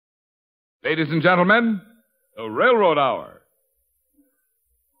Ladies and gentlemen, the Railroad Hour.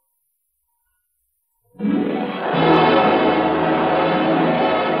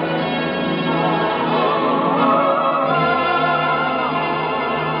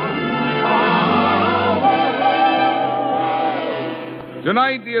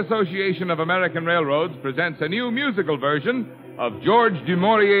 Tonight, the Association of American Railroads presents a new musical version of George du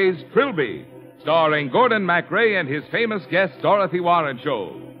Maurier's Trilby, starring Gordon MacRae and his famous guest, Dorothy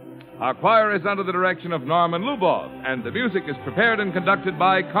Warrenshow. Our choir is under the direction of Norman Luboff, and the music is prepared and conducted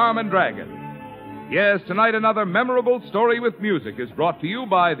by Carmen Dragon. Yes, tonight another memorable story with music is brought to you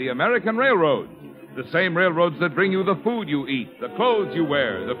by the American Railroads, the same railroads that bring you the food you eat, the clothes you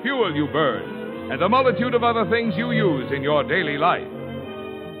wear, the fuel you burn, and a multitude of other things you use in your daily life.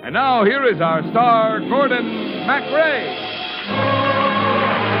 And now, here is our star, Gordon MacRae.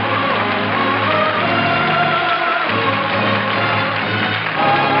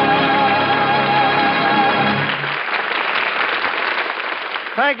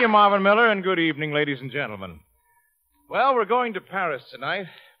 Thank you, Marvin Miller, and good evening, ladies and gentlemen. Well, we're going to Paris tonight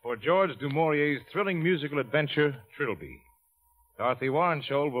for George du Maurier's thrilling musical adventure, Trilby. Dorothy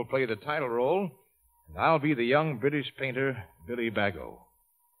Warrenshow will play the title role, and I'll be the young British painter, Billy Bagot.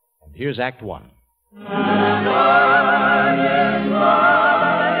 And here's Act One.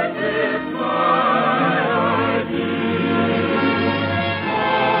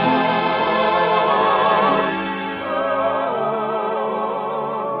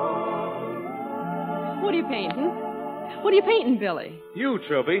 What are you painting? What are you painting, Billy? You,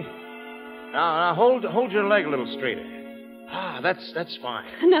 Trilby. Now, hold your leg a little straighter. That's fine.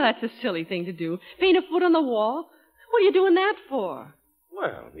 No, that's a silly thing to do. Paint a foot on the wall? What are you doing that for?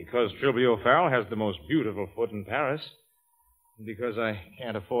 Well, because Trilby O'Farrell has the most beautiful foot in Paris. And because I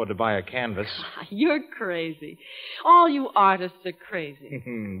can't afford to buy a canvas. You're crazy. All you artists are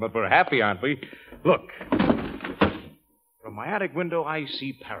crazy. But we're happy, aren't we? Look. From my attic window, I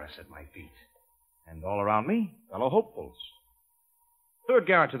see Paris at my feet. And all around me, fellow hopefuls. Third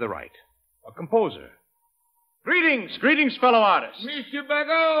garret to the right, a composer. Greetings, fellow artists. Monsieur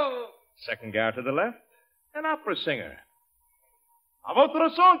Bagot. Second garret to the left, an opera singer. A votre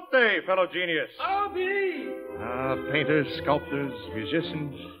santé, fellow genius. Painters, sculptors,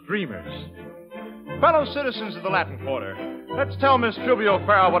 musicians, dreamers. Fellow citizens of the Latin Quarter, let's tell Miss Trilby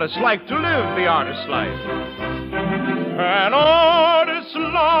O'Farrell what it's like to live the artist's life. An artist's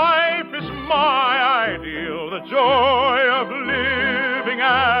life is my ideal, the joy of living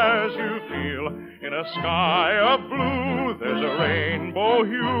as you feel. In a sky of blue, there's a rainbow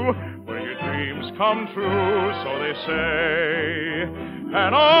hue, where your dreams come true, so they say.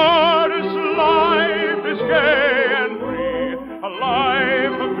 An artist's life is gay and free, a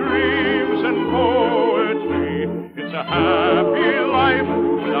life of dreams and poetry. It's a happy life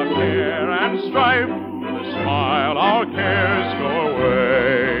without care and strife. With a smile, our cares go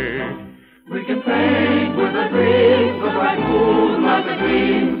away. We can paint with a dream, the bright moonlight that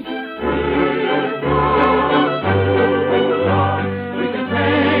gleams. We can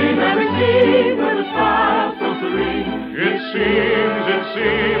paint every scene with a smile so serene. It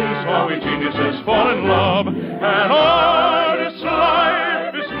seems, all we geniuses fall in love. An artist's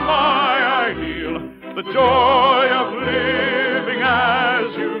life is my ideal, the joy of living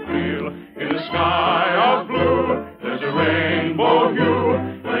as you feel. In the sky of blue, there's a rainbow hue,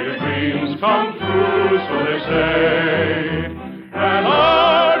 where your dreams come true, so they say. An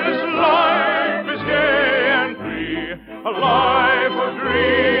artist's life is gay and free, a life of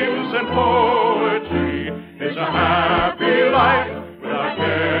dreams and poetry. It's a happy life without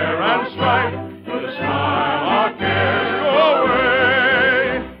care and strife. With a smile, our cares go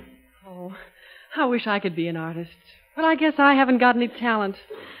away. Oh, I wish I could be an artist. But I guess I haven't got any talent.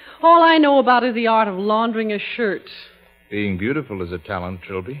 All I know about is the art of laundering a shirt. Being beautiful is a talent,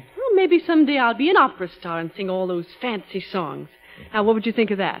 Trilby. Well, maybe someday I'll be an opera star and sing all those fancy songs. Now, what would you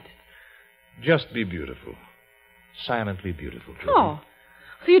think of that? Just be beautiful. Silently beautiful, Trilby. Oh,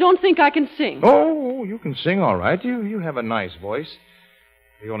 so you don't think I can sing? Oh, you can sing all right. You have a nice voice.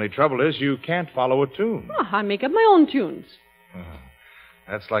 The only trouble is you can't follow a tune. Oh, I make up my own tunes.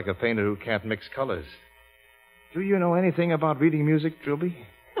 That's like a painter who can't mix colors. Do you know anything about reading music, Trilby?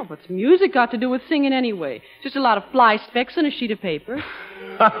 Oh, what's music got to do with singing anyway? Just a lot of fly specks on a sheet of paper.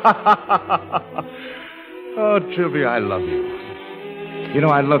 Oh, Trilby, I love you. You know,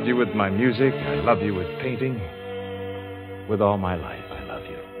 I love you with my music. I love you with painting. With all my life, I love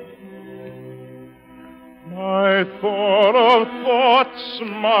you. My thought of thoughts,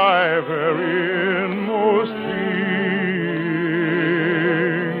 my very inmost being.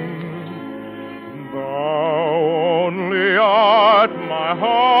 Thou only art my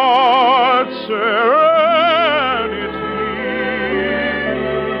heart. heart's serenity.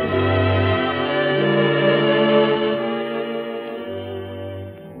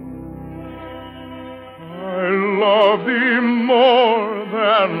 I love thee more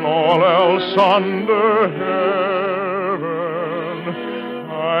than all else under heaven.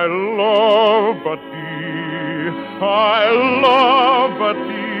 I love but thee. I love but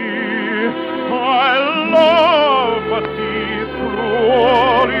thee. I love but thee through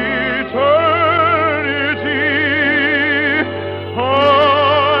all eternity. I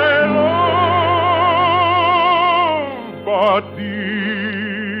love but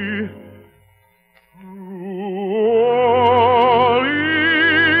thee through all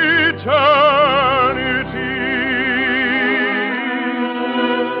eternity.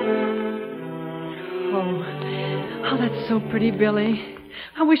 Oh, that's so pretty, Billy.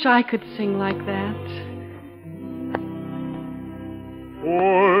 I wish I could sing like that.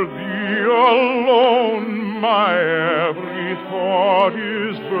 For thee alone my every thought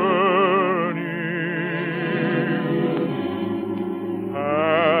is burning.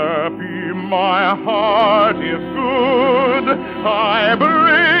 Happy my heart if good I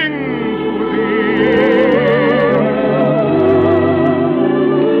bring to thee.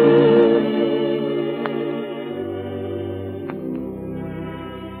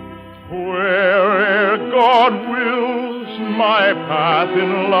 Where'er God wills my path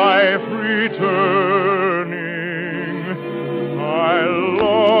in life returning, I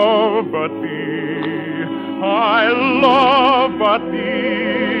love but thee, I love but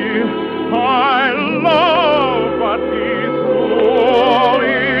thee, I love but thee through all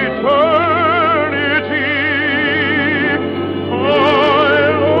eternity.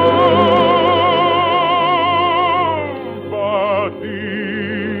 I love but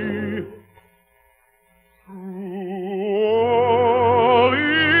thee through all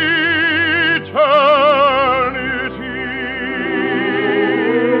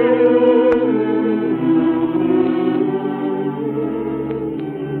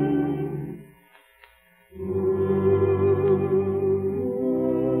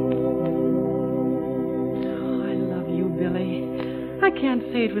I can't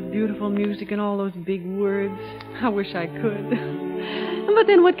say it with beautiful music and all those big words. I wish I could. But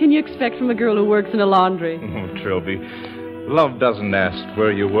then what can you expect from a girl who works in a laundry? Oh, Trilby, love doesn't ask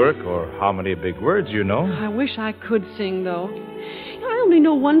where you work or how many big words you know. I wish I could sing, though. I only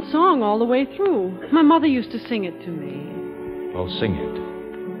know one song all the way through. My mother used to sing it to me. Well, sing it.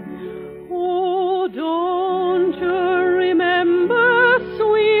 Oh, don't you remember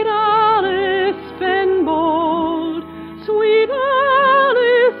sweet Alice Benbold, sweet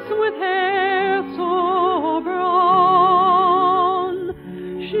Alice with hair so brown?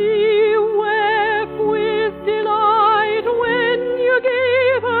 She wept with delight when you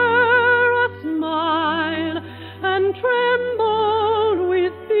gave her a smile and trembled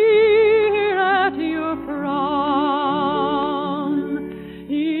with fear at your frown.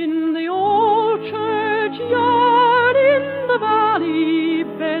 In the old churchyard in the valley,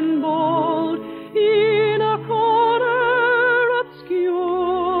 Benbold, in a corner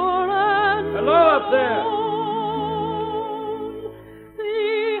obscure and Hello up there. alone,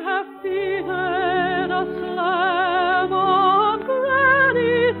 they have fitted a slab of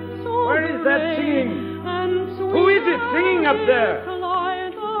granite so Where is that gray singing? and Who is it singing up there? sweet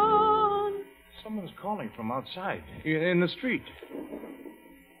light on. Someone's calling from outside, in the street.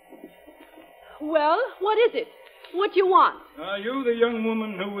 Well, what is it? What you want? Are you the young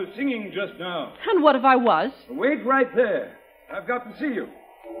woman who was singing just now? And what if I was? Wait right there. I've got to see you.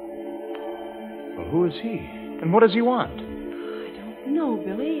 Well, who is he? And what does he want? I don't know,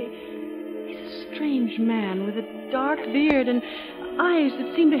 Billy. He's a strange man with a dark beard and eyes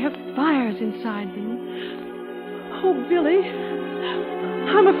that seem to have fires inside them. Oh, Billy,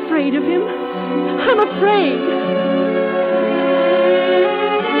 I'm afraid of him. I'm afraid.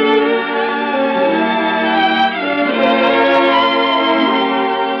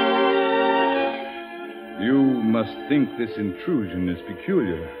 You must think this intrusion is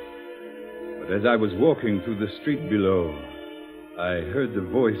peculiar. But as I was walking through the street below, I heard the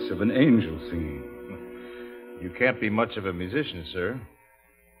voice of an angel singing. You can't be much of a musician, sir.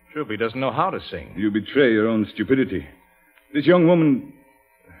 Trilby doesn't know how to sing. You betray your own stupidity. This young woman...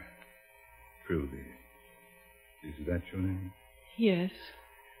 Trilby. Is that your name? Yes.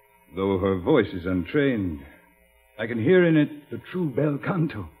 Though her voice is untrained, I can hear in it the true bel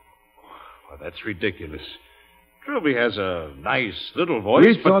canto. Well, that's ridiculous. Trilby has a nice little voice,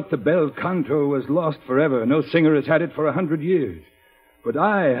 We but... thought the bel canto was lost forever. No singer has had it for 100 years. But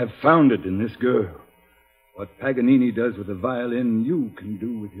I have found it in this girl. What Paganini does with a violin, you can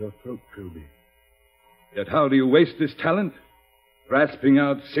do with your throat, Trilby. Yet how do you waste this talent? Rasping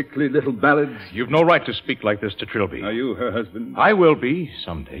out sickly little ballads? You've no right to speak like this to Trilby. Are you her husband? I will be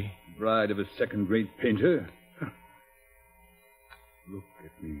someday. Bride of a second-rate painter? Look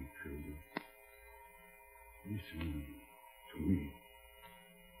at me, Trilby. Listen to me.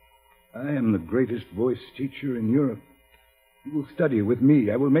 I am the greatest voice teacher in Europe. You will study with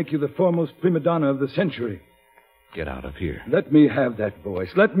me. I will make you the foremost prima donna of the century. Get out of here. Let me have that voice.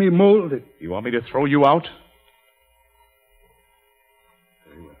 Let me mold it. You want me to throw you out?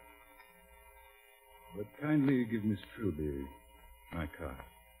 Very well. But kindly give Miss Trilby my card.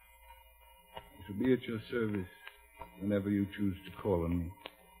 I shall be at your service whenever you choose to call on me.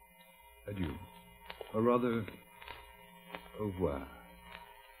 Adieu. Or rather, au revoir.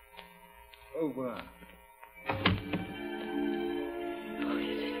 Au revoir.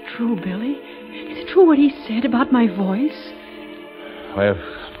 True, Billy? Is it true what he said about my voice? Why, of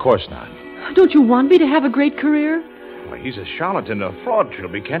course not. Don't you want me to have a great career? Why, he's a charlatan, a fraud,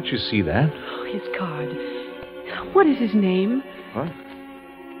 Trilby. Can't you see that? Oh, his card. What is his name? What?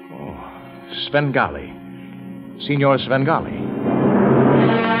 Oh, Svengali. Signor Svengali.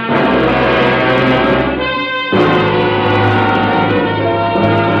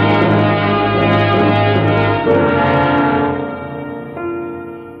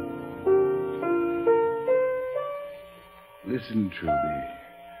 Listen, Trilby.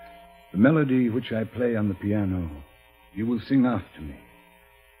 The melody which I play on the piano, you will sing after me.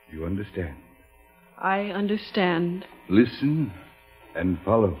 You understand? I understand. Listen and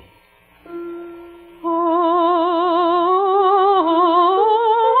follow.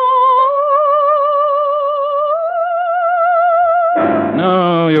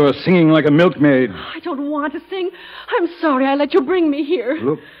 No, you're singing like a milkmaid. I don't want to sing. I'm sorry I let you bring me here.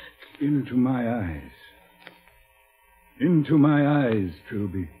 Look into my eyes. Into my eyes,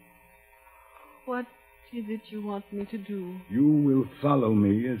 Trilby. What is it you want me to do? You will follow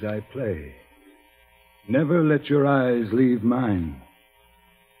me as I play. Never let your eyes leave mine.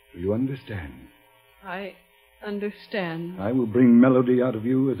 Do you understand? I understand. I will bring melody out of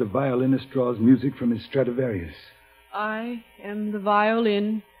you as a violinist draws music from his Stradivarius. I am the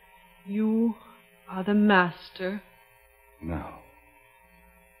violin. You are the master. Now,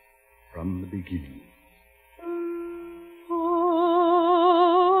 from the beginning.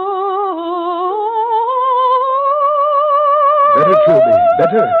 Better, Trilby,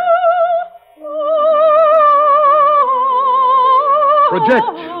 better. Project.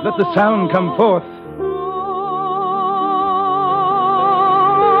 Let the sound come forth.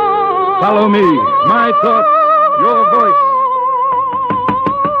 Follow me. My thoughts, your voice.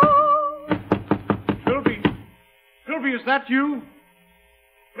 Trilby. Trilby, is that you?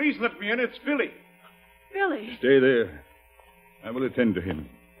 Please let me in. It's Billy. Billy. Stay there. I will attend to him.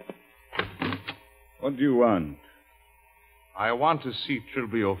 What do you want? I want to see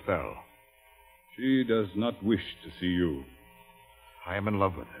Trilby O'Farrell. She does not wish to see you. I am in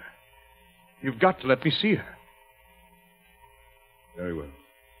love with her. You've got to let me see her. Very well.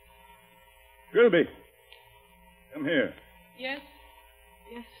 Trilby, come here. Yes.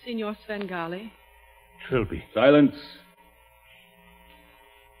 Yes, Signor Svengali. Trilby. Silence.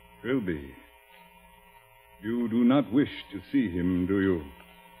 Trilby, you do not wish to see him, do you?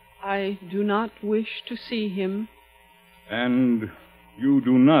 I do not wish to see him. And you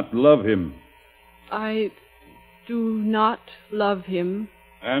do not love him. I do not love him.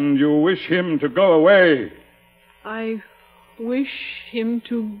 And you wish him to go away. I wish him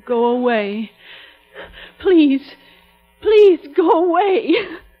to go away. Please, please go away.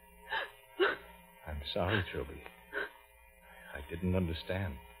 I'm sorry, Trilby. I didn't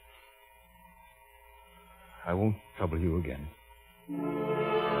understand. I won't trouble you again.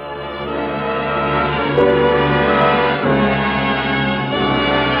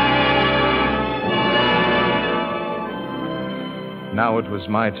 Now it was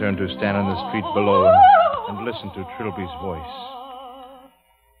my turn to stand in the street below and listen to Trilby's voice.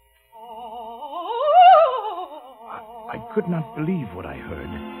 I could not believe what I heard.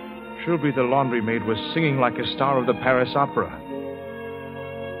 Trilby the laundry maid was singing like a star of the Paris Opera.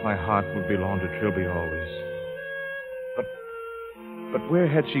 My heart would belong to Trilby always. But where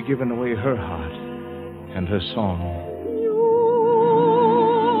had she given away her heart and her song?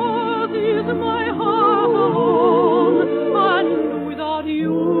 Yours is my heart, and without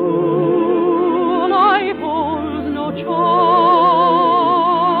you, life holds no charm.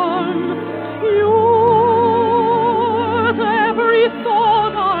 Yours every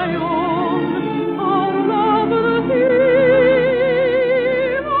thought I own, our love the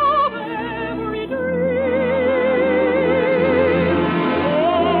theme of every dream.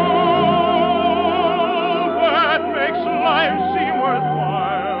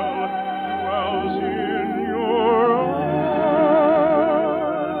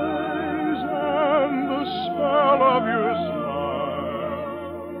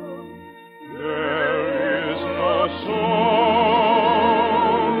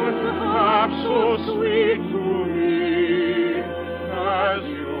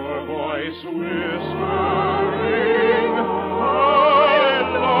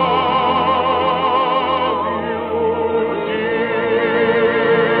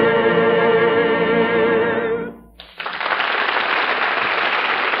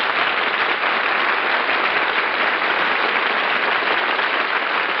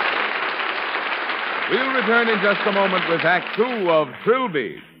 We'll return in just a moment with Act Two of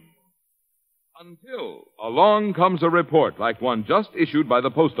Trilby. Until along comes a report like one just issued by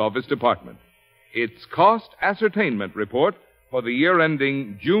the Post Office Department. It's Cost Ascertainment Report for the year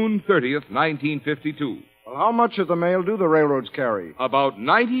ending June 30th, 1952. Well, how much of the mail do the railroads carry? About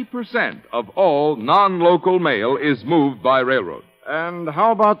 90% of all non-local mail is moved by railroad. And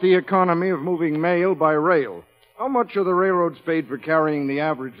how about the economy of moving mail by rail? How much are the railroads paid for carrying the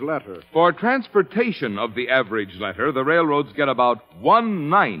average letter? For transportation of the average letter, the railroads get about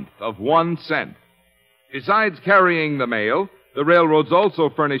 1/9 of 1 cent. Besides carrying the mail, the railroads also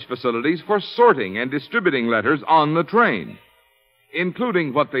furnish facilities for sorting and distributing letters on the train.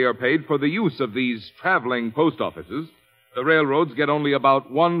 Including what they are paid for the use of these traveling post offices, the railroads get only about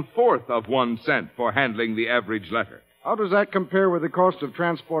 1/4 of 1 cent for handling the average letter. How does that compare with the cost of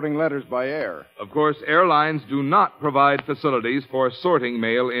transporting letters by air? Of course, airlines do not provide facilities for sorting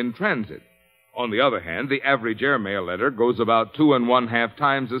mail in transit. On the other hand, the average airmail letter goes about 2 1/2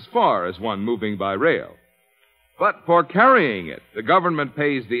 times as far as one moving by rail. But for carrying it, the government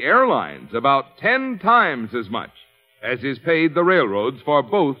pays the airlines about 10 times as much as is paid the railroads for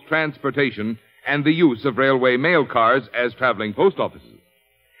both transportation and the use of railway mail cars as traveling post offices.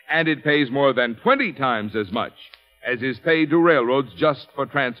 And it pays more than 20 times as much as is paid to railroads just for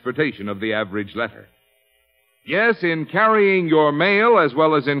transportation of the average letter. Yes, in carrying your mail as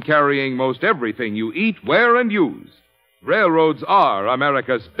well as in carrying most everything you eat, wear, and use, railroads are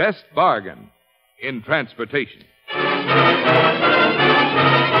America's best bargain in transportation.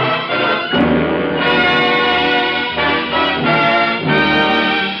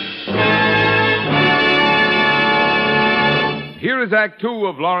 Here is Act Two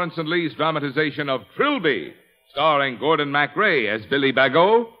of Lawrence and Lee's dramatization of Trilby, starring Gordon MacRae as Billy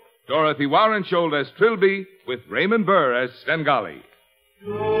Bagot, Dorothy Warrensholt as Trilby, with Raymond Burr as Svengali.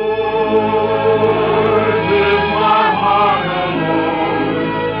 Yours is my heart alone,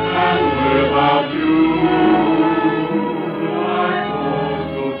 and without you, my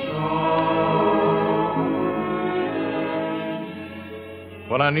coastal charm.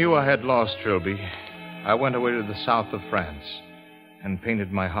 When I knew I had lost Trilby, I went away to the south of France and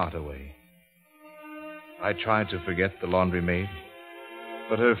painted my heart away. I tried to forget the laundry maid,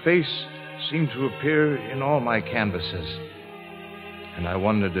 but her face seemed to appear in all my canvases, and I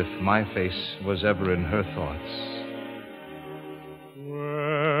wondered if my face was ever in her thoughts.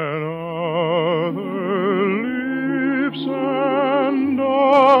 When other lips and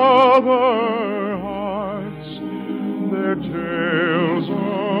other hearts their tales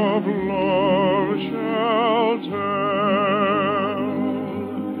of love shall tell,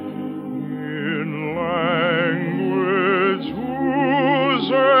 in language whose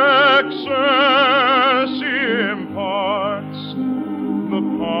excess imparts the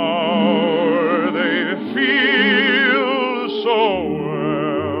power they feel so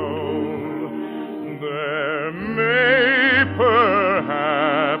well, there may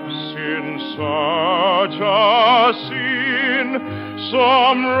perhaps in such a scene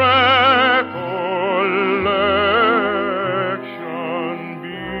some recollection be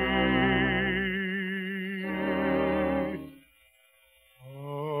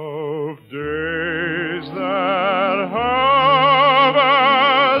of days that have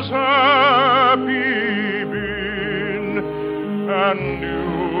as happy been, and you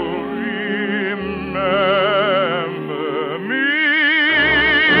remember me,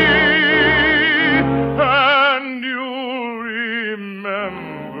 and you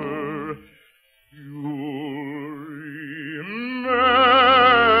remember,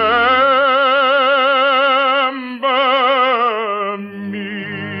 me.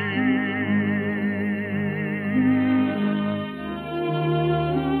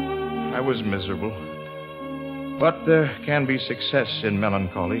 I was miserable, but there can be success in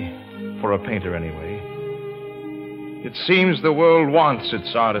melancholy, for a painter anyway. It seems the world wants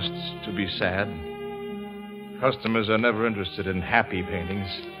its artists to be sad. Customers are never interested in happy paintings.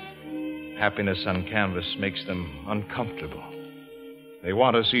 Happiness on canvas makes them uncomfortable. They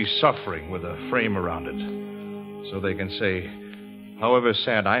want to see suffering with a frame around it, so they can say, however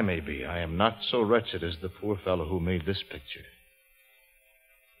sad I may be, I am not so wretched as the poor fellow who made this picture.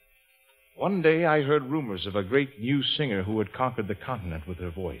 One day I heard rumors of a great new singer who had conquered the continent with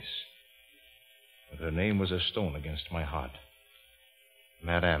her voice. But her name was a stone against my heart.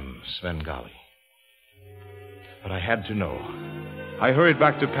 Madame Svengali. But I had to know. I hurried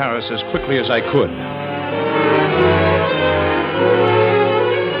back to Paris as quickly as I could.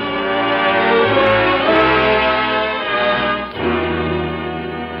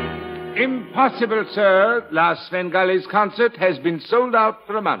 Impossible, sir. La Svengali's concert has been sold out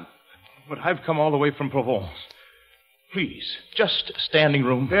for a month. But I've come all the way from Provence. Please, just standing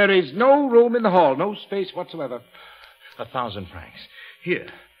room. There is no room in the hall, no space whatsoever. 1,000 francs. Here,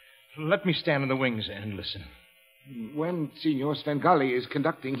 let me stand in the wings and listen. When Signor Svengali is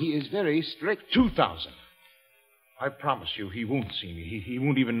conducting, he is very strict. 2,000. I promise you he won't see me. He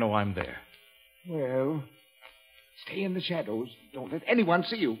won't even know I'm there. Well, stay in the shadows. Don't let anyone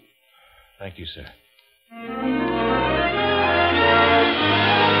see you. Thank you, sir.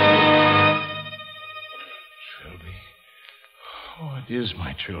 Trilby. Oh, it is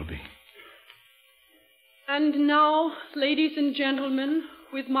my Trilby. And now, ladies and gentlemen,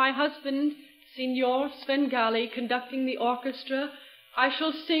 with my husband, Signor Svengali, conducting the orchestra, I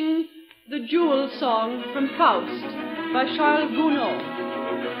shall sing the Jewel Song from Faust by Charles Gounod.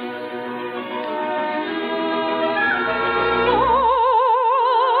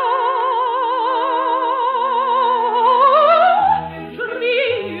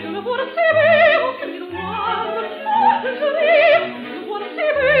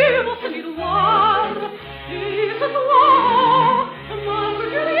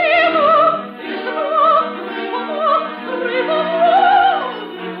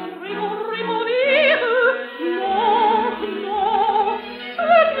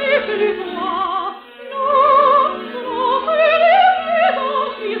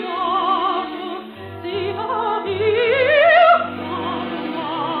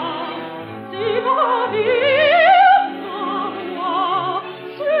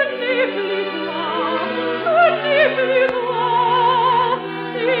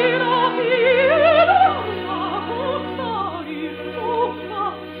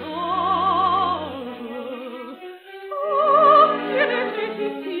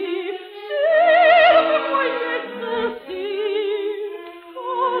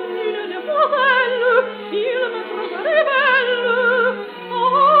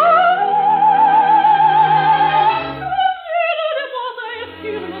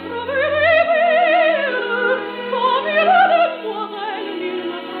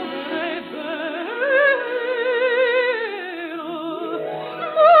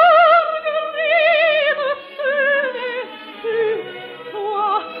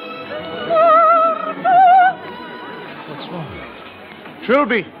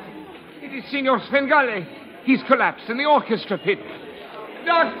 Trilby! It is Signor Svengali. He's collapsed in the orchestra pit.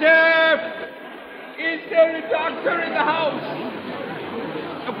 Doctor! Is there a doctor in the house?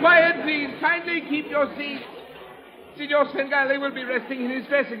 Quiet, please. Kindly keep your seat. Signor Svengali will be resting in his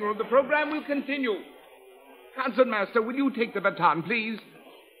dressing room. The program will continue. Concertmaster, will you take the baton, please?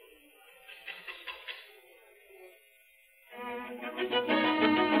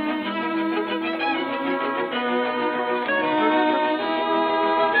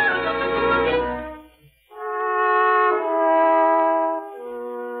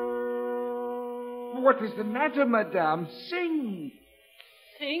 What is the matter, madame? Sing.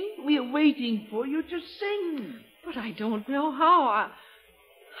 Sing? We're waiting for you to sing. But I don't know how. I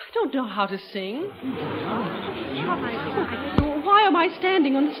don't know how to sing. Why am I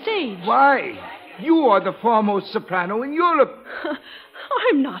standing on the stage? Why? You are the foremost soprano in Europe.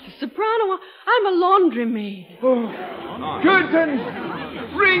 I'm not a soprano. I'm a laundry maid. Oh. Curtain!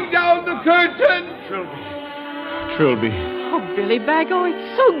 Bring down the curtain! Trilby. Oh, Billy Bago,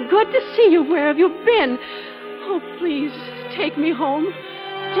 it's so good to see you. Where have you been? Oh, please, take me home.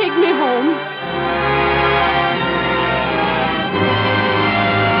 Take me home.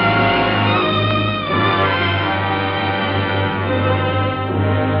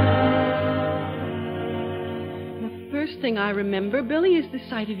 The first thing I remember, Billy, is the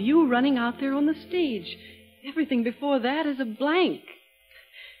sight of you running out there on the stage. Everything before that is a blank.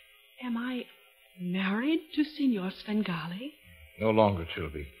 Am I married to Signor Svengali? No longer,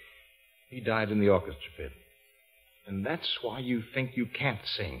 Trilby. He died in the orchestra pit. And that's why you think you can't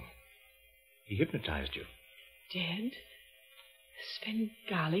sing. He hypnotized you. Dead?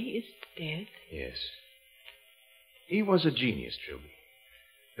 Svengali is dead? Yes. He was a genius, Trilby.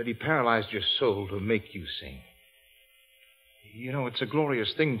 But he paralyzed your soul to make you sing. You know, it's a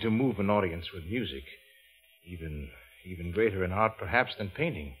glorious thing to move an audience with music. Even greater in art, perhaps, than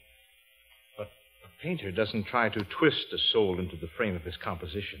painting. But a painter doesn't try to twist a soul into the frame of his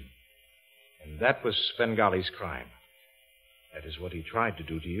composition. And that was Svengali's crime. That is what he tried to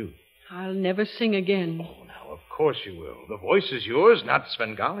do to you. I'll never sing again. Oh, now, of course you will. The voice is yours, not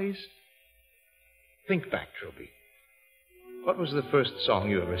Svengali's. Think back, Trilby. What was the first song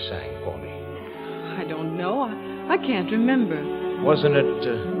you ever sang for me? I don't know. I can't remember. Wasn't it,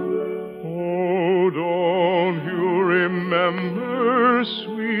 Oh, don't you remember,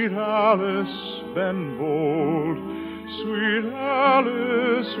 sweet Alice, bend bold. Sweet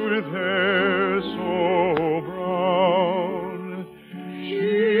Alice, face with hair so brown.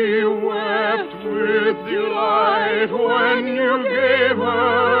 She wept with delight when you gave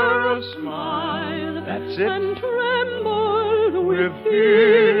her a smile. That's it. And trembled With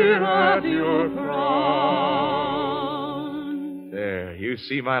fear at your frown. There, you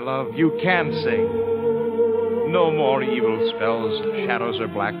see, my love, you can sing. No more evil spells, shadows, or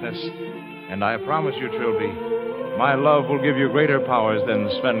blackness. And I promise you, Trilby, my love will give you greater powers than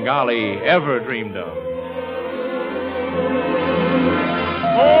Svengali ever dreamed of.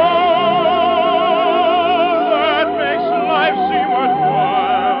 Oh, that makes life seem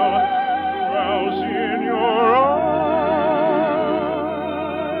worthwhile. Drowsy in your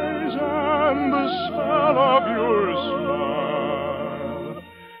eyes and the spell of your smile.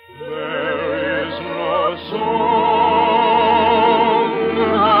 There is no song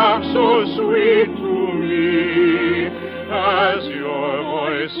half so sweet to me as your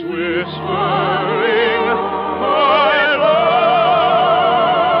voice whispering, I love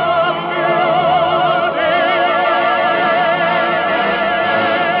you, dear.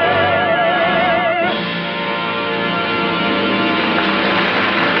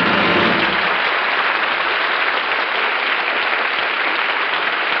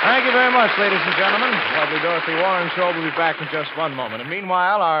 Thank you very much, ladies and gentlemen. Lovely Dorothy Warren Show will be back in just one moment. And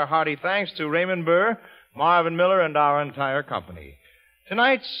meanwhile, our hearty thanks to Raymond Burr, Marvin Miller, and our entire company.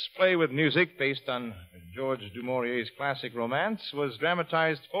 Tonight's play with music, based on George du Maurier's classic romance, was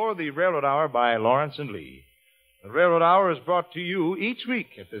dramatized for the Railroad Hour by Lawrence and Lee. The Railroad Hour is brought to you each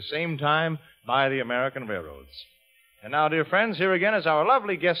week at the same time by the American Railroads. And now, dear friends, here again is our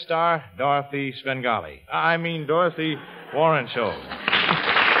lovely guest star, Dorothy Svengali. Dorothy Warren Show.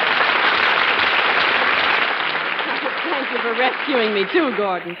 Thank you for rescuing me, too,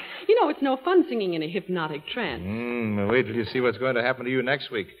 Gordon. You know, it's no fun singing in a hypnotic trance. Wait till you see what's going to happen to you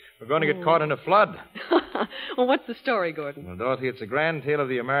next week. We're going to get caught in a flood. Well, what's the story, Gordon? Well, Dorothy, it's a grand tale of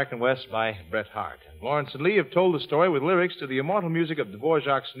the American West by Bret Harte. And Lawrence and Lee have told the story with lyrics to the immortal music of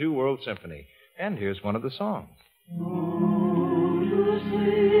Dvorak's New World Symphony. And here's one of the songs.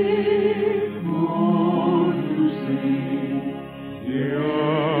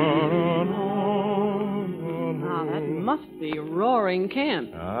 Must be Roaring Camp.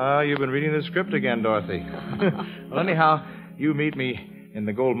 You've been reading the script again, Dorothy. Well, anyhow, you meet me in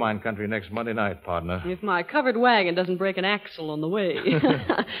the gold mine country next Monday night, partner. If my covered wagon doesn't break an axle on the way.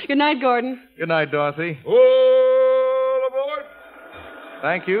 Good night, Gordon. Good night, Dorothy. All aboard!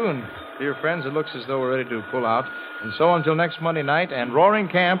 Thank you, and dear friends, it looks as though we're ready to pull out. And so until next Monday night and Roaring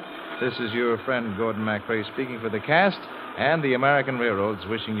Camp, this is your friend Gordon MacRae speaking for the cast and the American Railroads,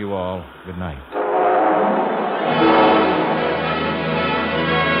 wishing you all good night.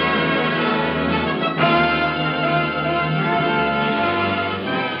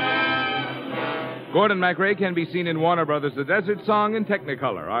 Gordon MacRae can be seen in Warner Brothers' The Desert Song in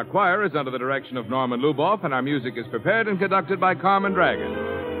Technicolor. Our choir is under the direction of Norman Luboff, and our music is prepared and conducted by Carmen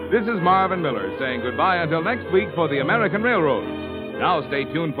Dragon. This is Marvin Miller saying goodbye until next week for the American Railroads. Now stay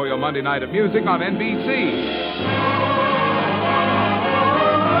tuned for your Monday night of music on NBC.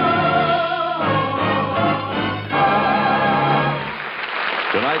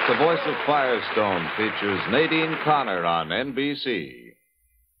 Tonight, The Voice of Firestone features Nadine Connor on NBC.